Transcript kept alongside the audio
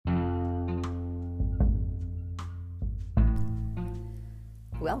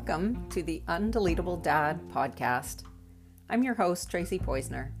Welcome to the Undeletable Dad podcast. I'm your host, Tracy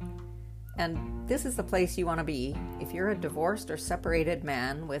Poisner, and this is the place you want to be if you're a divorced or separated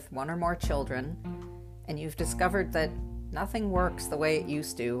man with one or more children, and you've discovered that nothing works the way it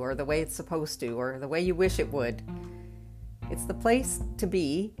used to, or the way it's supposed to, or the way you wish it would. It's the place to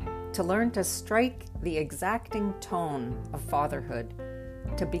be to learn to strike the exacting tone of fatherhood,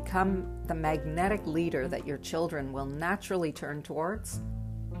 to become the magnetic leader that your children will naturally turn towards,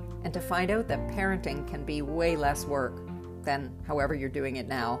 and to find out that parenting can be way less work than however you're doing it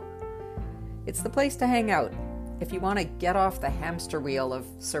now. It's the place to hang out if you want to get off the hamster wheel of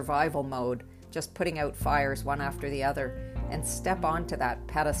survival mode, just putting out fires one after the other, and step onto that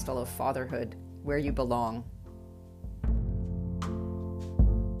pedestal of fatherhood where you belong.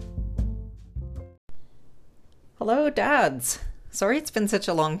 Hello, dads. Sorry it's been such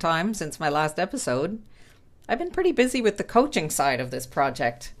a long time since my last episode. I've been pretty busy with the coaching side of this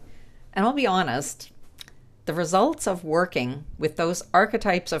project. And I'll be honest, the results of working with those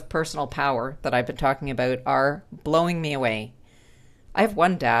archetypes of personal power that I've been talking about are blowing me away. I have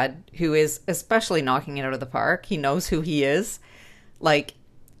one dad who is especially knocking it out of the park. He knows who he is, like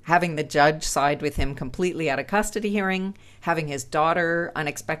having the judge side with him completely at a custody hearing, having his daughter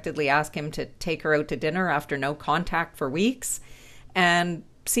unexpectedly ask him to take her out to dinner after no contact for weeks, and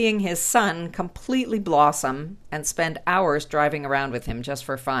seeing his son completely blossom and spend hours driving around with him just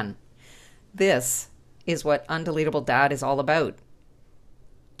for fun. This is what Undeletable Dad is all about.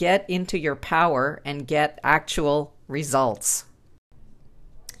 Get into your power and get actual results.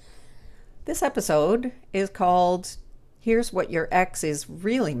 This episode is called Here's What Your Ex is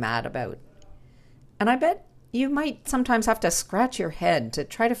Really Mad About. And I bet you might sometimes have to scratch your head to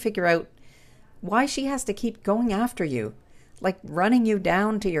try to figure out why she has to keep going after you, like running you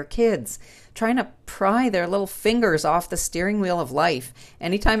down to your kids, trying to pry their little fingers off the steering wheel of life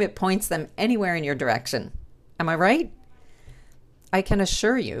anytime it points them anywhere in your direction. Am I right? I can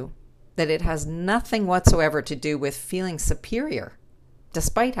assure you that it has nothing whatsoever to do with feeling superior,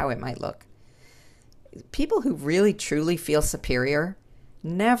 despite how it might look. People who really truly feel superior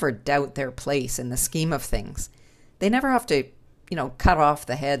never doubt their place in the scheme of things. They never have to, cut off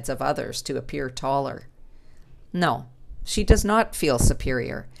the heads of others to appear taller. No, she does not feel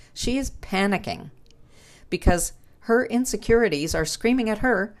superior. She is panicking because her insecurities are screaming at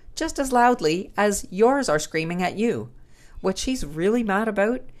her just as loudly as yours are screaming at you. What she's really mad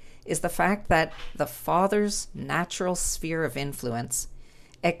about is the fact that the father's natural sphere of influence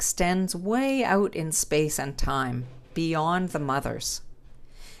extends way out in space and time beyond the mother's.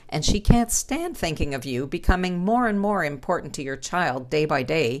 And she can't stand thinking of you becoming more and more important to your child day by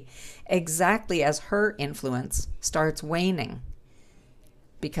day, exactly as her influence starts waning.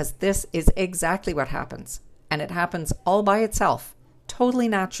 Because this is exactly what happens. And it happens all by itself, totally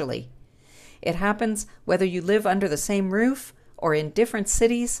naturally. It happens whether you live under the same roof or in different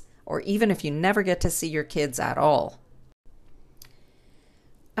cities, or even if you never get to see your kids at all.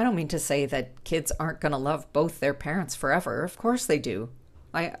 I don't mean to say that kids aren't going to love both their parents forever. Of course they do.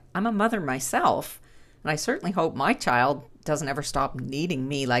 I'm a mother myself, and I certainly hope my child doesn't ever stop needing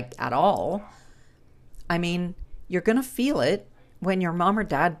me at all. I mean, you're going to feel it when your mom or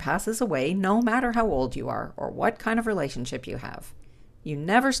dad passes away, no matter how old you are or what kind of relationship you have. You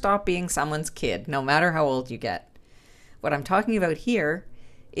never stop being someone's kid, no matter how old you get. What I'm talking about here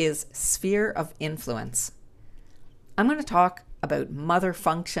is sphere of influence. I'm going to talk about mother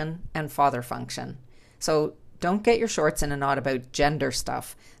function and father function. So don't get your shorts in a knot about gender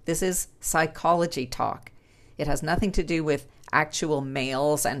stuff. This is psychology talk. It has nothing to do with actual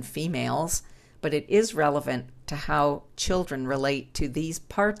males and females, but it is relevant to how children relate to these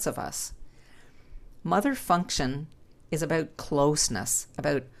parts of us. Mother function is about closeness,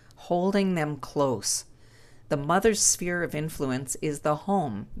 about holding them close. The mother's sphere of influence is the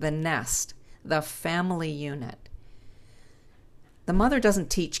home, the nest, the family unit. The mother doesn't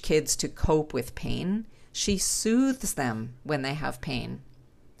teach kids to cope with pain. She soothes them when they have pain.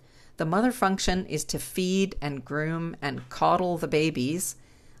 The mother function is to feed and groom and coddle the babies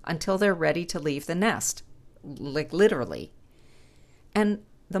until they're ready to leave the nest, literally. And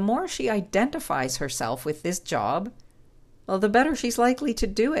the more she identifies herself with this job, well, the better she's likely to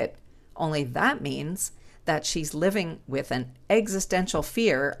do it. Only that means that she's living with an existential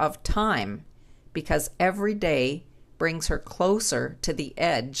fear of time, because every day brings her closer to the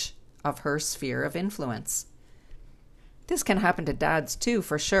edge of her sphere of influence. This can happen to dads too,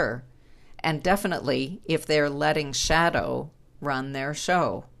 for sure, and definitely if they're letting shadow run their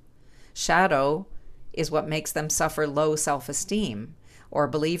show. Shadow is what makes them suffer low self-esteem, or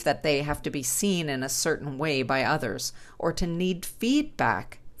believe that they have to be seen in a certain way by others, or to need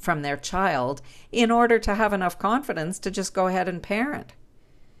feedback from their child in order to have enough confidence to just go ahead and parent.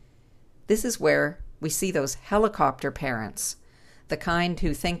 This is where we see those helicopter parents, the kind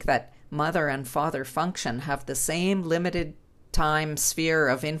who think that mother and father function have the same limited time sphere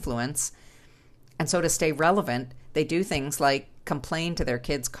of influence, and so to stay relevant, they do things like complain to their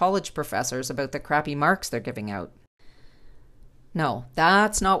kids' college professors about the crappy marks they're giving out. No,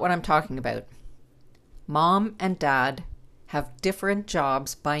 that's not what I'm talking about. Mom and dad have different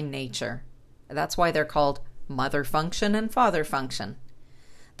jobs by nature. That's why they're called mother function and father function.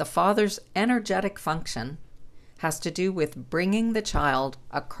 The father's energetic function has to do with bringing the child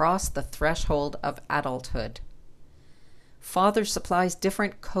across the threshold of adulthood. Father supplies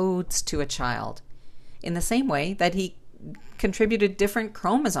different codes to a child in the same way that he contributed different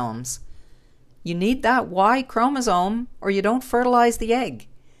chromosomes. You need that Y chromosome or you don't fertilize the egg.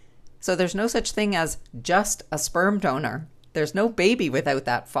 So there's no such thing as just a sperm donor. There's no baby without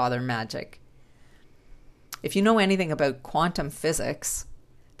that father magic. If you know anything about quantum physics,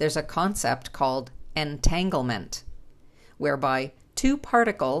 there's a concept called entanglement, whereby two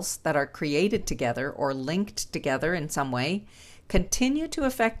particles that are created together or linked together in some way continue to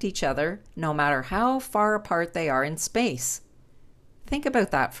affect each other no matter how far apart they are in space. Think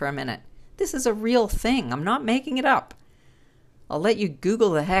about that for a minute. This is a real thing. I'm not making it up. I'll let you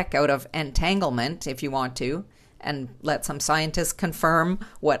Google the heck out of entanglement if you want to, and let some scientists confirm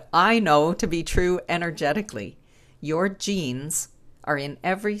what I know to be true energetically. Your genes are in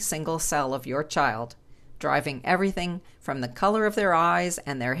every single cell of your child, driving everything from the color of their eyes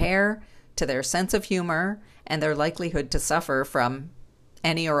and their hair to their sense of humor and their likelihood to suffer from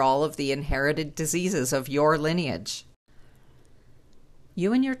any or all of the inherited diseases of your lineage.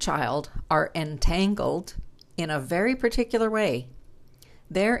 You and your child are entangled in a very particular way.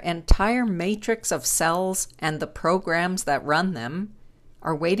 Their entire matrix of cells and the programs that run them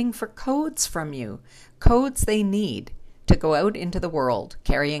are waiting for codes from you, codes they need to go out into the world,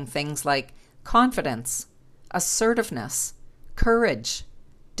 carrying things like confidence, assertiveness, courage,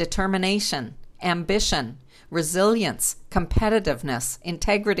 determination, ambition, resilience, competitiveness,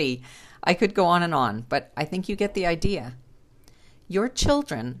 integrity. I could go on, but I think you get the idea. Your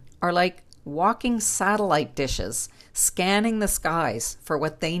children are like walking satellite dishes, scanning the skies for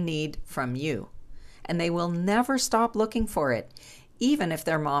what they need from you. And they will never stop looking for it, even if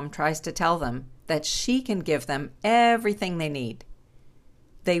their mom tries to tell them that she can give them everything they need.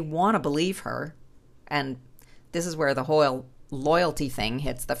 They want to believe her, and this is where the whole loyalty thing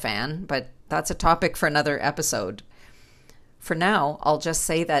hits the fan, but that's a topic for another episode. For now, I'll just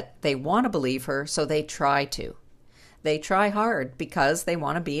say that they want to believe her, so they try to. They try hard because they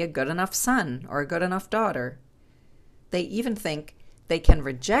want to be a good enough son or a good enough daughter. They even think they can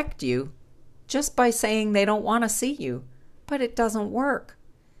reject you just by saying they don't want to see you. But it doesn't work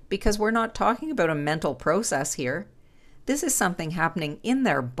because we're not talking about a mental process here. This is something happening in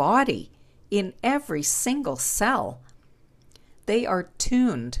their body, in every single cell. They are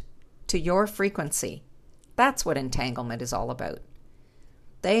tuned to your frequency. That's what entanglement is all about.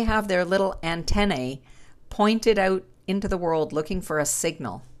 They have their little antennae pointed out into the world looking for a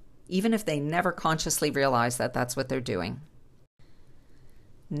signal, even if they never consciously realize that that's what they're doing.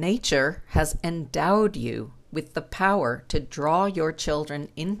 Nature has endowed you with the power to draw your children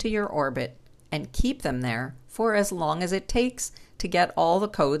into your orbit and keep them there for as long as it takes to get all the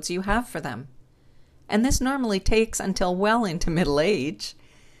codes you have for them. And this normally takes until well into middle age.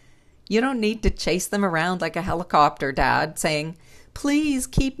 You don't need to chase them around like a helicopter dad saying, "Please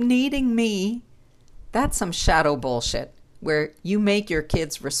keep needing me." That's some shadow bullshit where you make your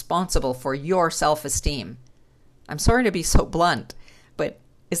kids responsible for your self-esteem. I'm sorry to be so blunt, but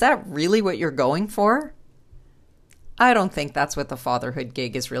is that really what you're going for? I don't think that's what the fatherhood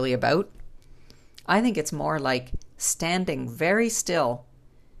gig is really about. I think it's more like standing very still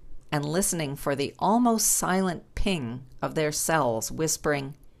and listening for the almost silent ping of their cells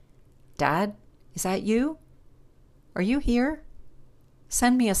whispering, "Dad, is that you? Are you here?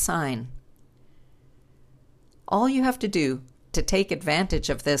 Send me a sign." All you have to do to take advantage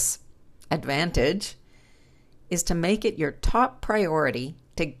of this advantage is to make it your top priority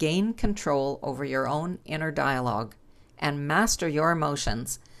to gain control over your own inner dialogue and master your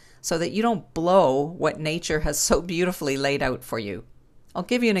emotions so that you don't blow what nature has so beautifully laid out for you. I'll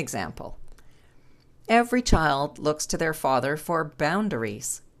give you an example. Every child looks to their father for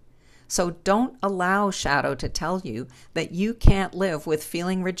boundaries. So don't allow Shadow to tell you that you can't live with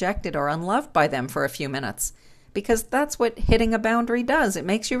feeling rejected or unloved by them for a few minutes, because that's what hitting a boundary does. It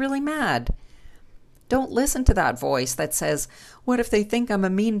makes you really mad. Don't listen to that voice that says, what if they think I'm a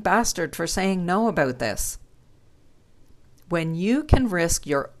mean bastard for saying no about this? When you can risk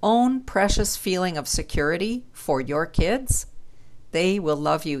your own precious feeling of security for your kids, they will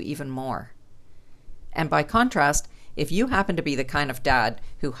love you even more. And by contrast, if you happen to be the kind of dad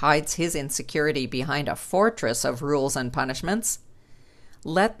who hides his insecurity behind a fortress of rules and punishments,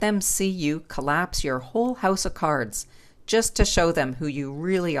 let them see you collapse your whole house of cards just to show them who you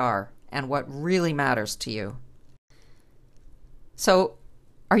really are and what really matters to you. So,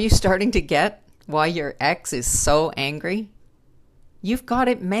 are you starting to get why your ex is so angry? You've got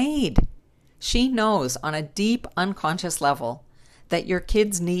it made. She knows on a deep unconscious level that your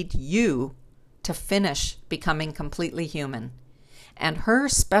kids need you to finish becoming completely human. And her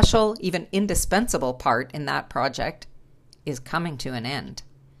special, even indispensable part in that project is coming to an end.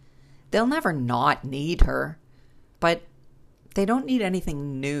 They'll never not need her, but they don't need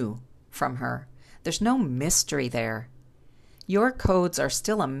anything new from her. There's no mystery there. Your codes are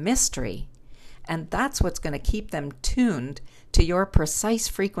still a mystery, and that's what's going to keep them tuned to your precise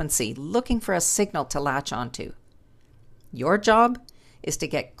frequency, looking for a signal to latch onto. Your job is to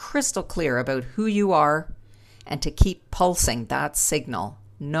get crystal clear about who you are and to keep pulsing that signal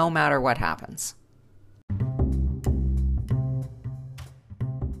no matter what happens.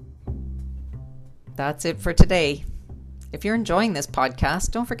 That's it for today. If you're enjoying this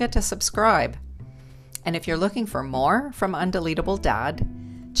podcast, don't forget to subscribe. And if you're looking for more from Undeletable Dad,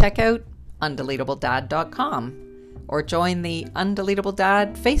 check out undeletabledad.com or join the Undeletable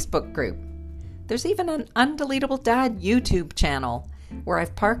Dad Facebook group. There's even an Undeletable Dad YouTube channel where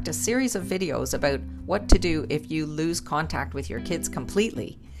I've parked a series of videos about what to do if you lose contact with your kids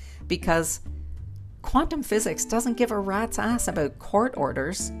completely, because quantum physics doesn't give a rat's ass about court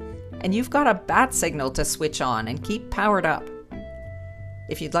orders, and you've got a bat signal to switch on and keep powered up.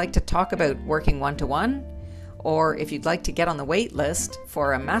 If you'd like to talk about working one-to-one, or if you'd like to get on the wait list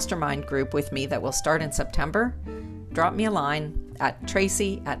for a mastermind group with me that will start in September, drop me a line at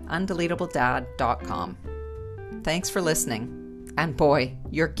tracy@undeletabledad.com. Thanks for listening. And boy,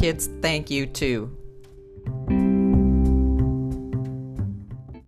 your kids thank you too.